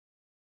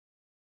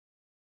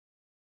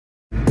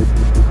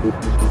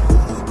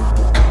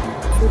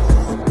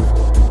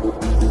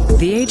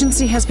The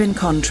agency has been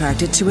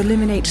contracted to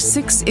eliminate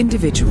 6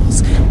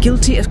 individuals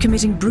guilty of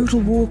committing brutal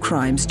war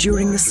crimes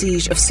during the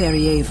siege of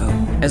Sarajevo.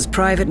 As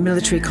private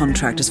military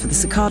contractors for the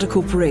CICADA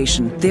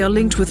Corporation, they are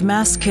linked with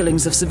mass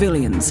killings of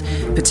civilians,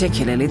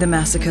 particularly the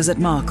massacres at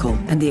Markel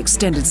and the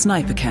extended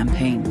sniper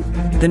campaign.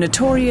 The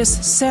notorious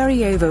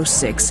Sarajevo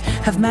Six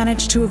have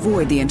managed to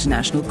avoid the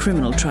International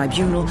Criminal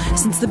Tribunal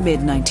since the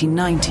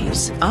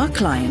mid-1990s. Our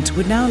client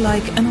would now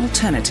like an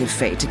alternative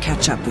fate to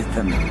catch up with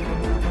them.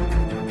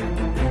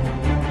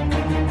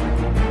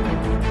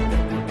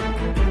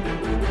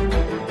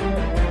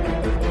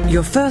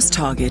 Your first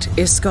target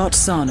is Scott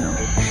Sarno,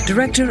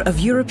 Director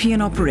of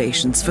European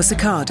Operations for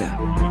CICADA.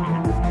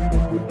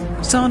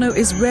 Sarno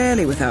is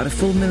rarely without a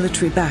full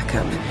military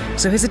backup,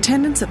 so his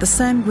attendance at the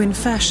Sanguine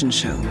fashion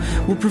show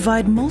will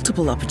provide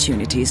multiple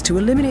opportunities to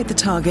eliminate the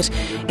target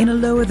in a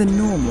lower than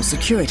normal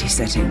security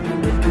setting.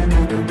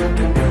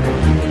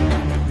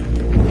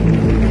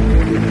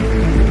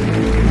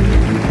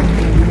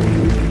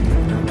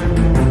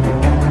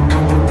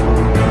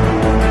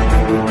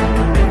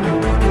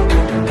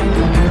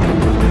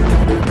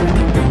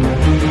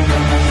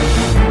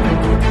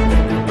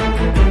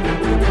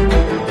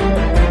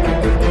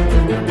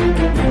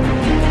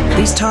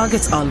 These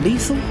targets are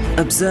lethal,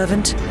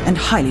 observant, and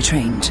highly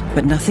trained,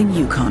 but nothing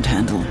you can't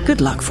handle. Good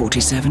luck,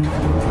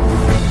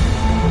 47.